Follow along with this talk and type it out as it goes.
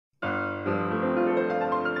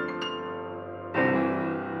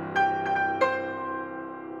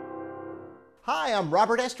Hi, I'm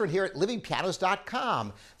Robert Estrin here at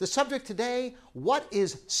livingpianos.com. The subject today, what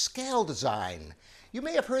is scale design? You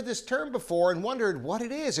may have heard this term before and wondered what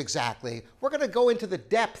it is exactly. We're going to go into the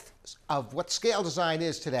depths of what scale design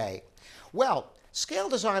is today. Well, scale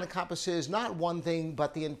design encompasses not one thing,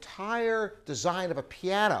 but the entire design of a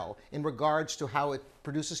piano in regards to how it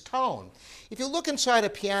produces tone. If you look inside a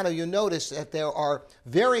piano, you notice that there are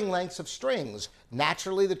varying lengths of strings.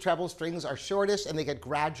 Naturally, the treble strings are shortest and they get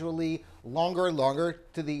gradually longer and longer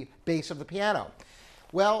to the base of the piano.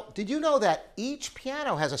 Well, did you know that each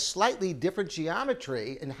piano has a slightly different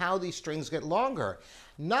geometry in how these strings get longer?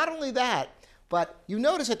 Not only that, but you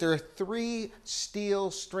notice that there are 3 steel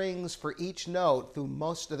strings for each note through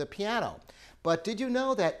most of the piano. But did you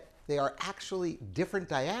know that they are actually different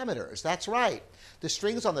diameters? That's right. The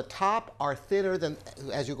strings on the top are thinner than,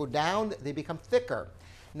 as you go down, they become thicker.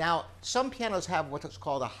 Now, some pianos have what's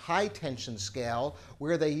called a high tension scale,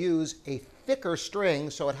 where they use a thicker string,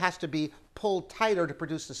 so it has to be pulled tighter to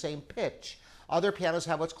produce the same pitch. Other pianos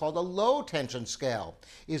have what's called a low tension scale.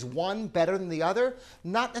 Is one better than the other?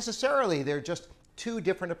 Not necessarily. They're just 2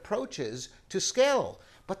 different approaches to scale.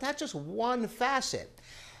 But that's just one facet.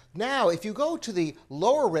 Now, if you go to the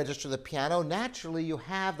lower register of the piano, naturally you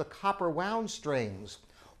have the copper wound strings.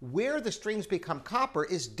 Where the strings become copper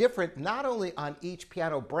is different not only on each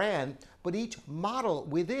piano brand, but each model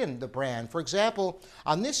within the brand. For example,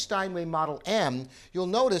 on this Steinway Model M, you'll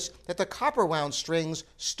notice that the copper wound strings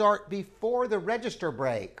start before the register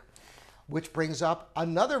break, which brings up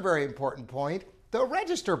another very important point, the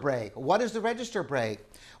register break. What is the register break?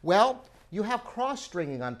 Well, you have cross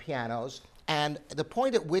stringing on pianos, and the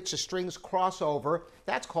point at which the strings cross over,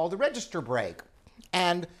 that's called the register break.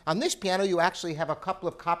 And on this piano, you actually have a couple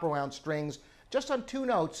of copper wound strings just on 2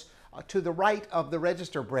 notes to the right of the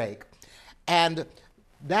register break. And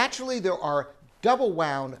naturally, there are double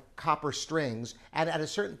wound copper strings, and at a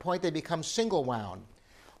certain point, they become single wound.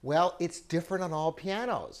 Well, it's different on all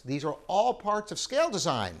pianos. These are all parts of scale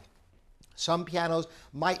design. Some pianos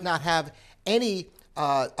might not have any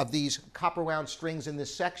of these copper wound strings in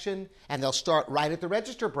this section, and they'll start right at the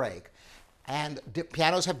register break. And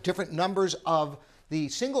pianos have different numbers of the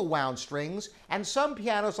single wound strings, and some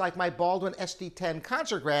pianos like my Baldwin SD10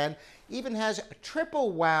 Concert Grand even has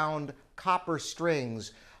triple wound copper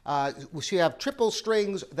strings. We have triple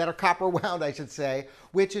strings that are copper wound, I should say,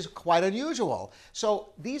 which is quite unusual.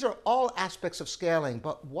 So these are all aspects of scaling,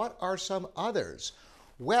 but what are some others?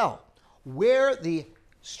 Well, where the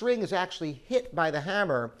string is actually hit by the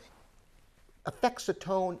hammer affects the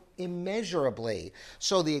tone immeasurably.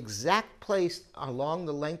 So the exact place along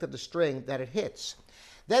the length of the string that it hits.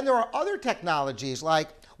 Then there are other technologies like,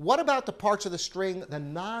 what about the parts of the string, the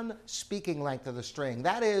non-speaking length of the string?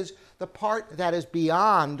 That is the part that is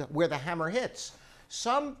beyond where the hammer hits.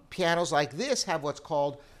 Some pianos like this have what's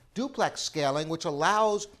called duplex scaling, which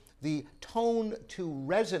allows the tone to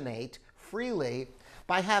resonate freely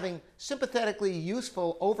by having sympathetically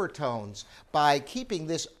useful overtones, by keeping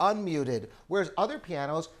this unmuted, whereas other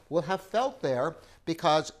pianos will have felt there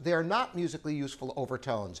because they're not musically useful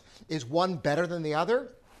overtones. Is one better than the other?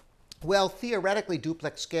 Well, theoretically,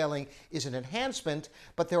 duplex scaling is an enhancement,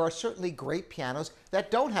 but there are certainly great pianos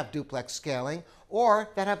that don't have duplex scaling or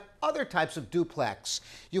that have other types of duplex.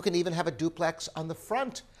 You can even have a duplex on the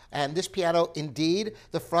front, and this piano, indeed,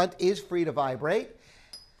 the front is free to vibrate,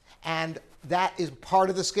 and that is part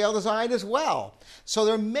of the scale design as well. So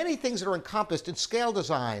there are many things that are encompassed in scale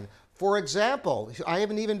design. For example, I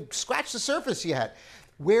haven't even scratched the surface yet.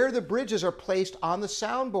 Where the bridges are placed on the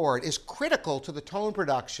soundboard is critical to the tone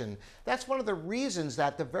production. That's one of the reasons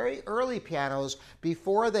that the very early pianos,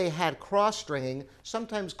 before they had cross-stringing,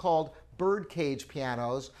 sometimes called birdcage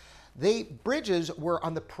pianos, bridges were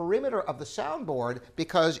on the perimeter of the soundboard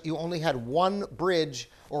because you only had one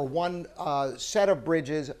bridge or one set of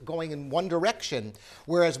bridges going in one direction,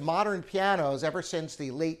 whereas modern pianos, ever since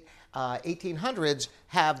the late 1800s,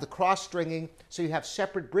 have the cross-stringing, so you have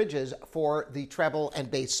separate bridges for the treble and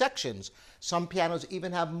bass sections. Some pianos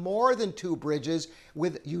even have more than 2 bridges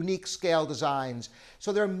with unique scale designs.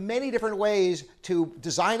 So there are many different ways to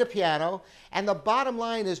design a piano, and the bottom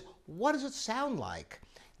line is, what does it sound like?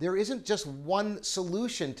 There isn't just one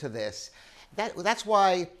solution to this. That's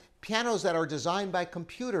why pianos that are designed by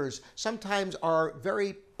computers sometimes are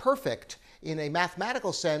very perfect in a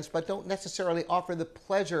mathematical sense, but don't necessarily offer the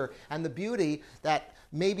pleasure and the beauty that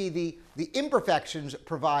maybe the imperfections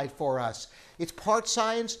provide for us. It's part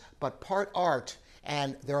science, but part art.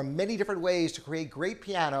 And there are many different ways to create great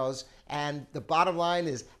pianos, and the bottom line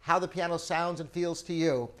is how the piano sounds and feels to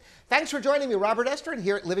you. Thanks for joining me, Robert Estrin,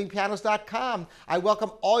 here at livingpianos.com. I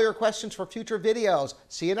welcome all your questions for future videos.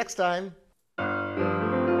 See you next time.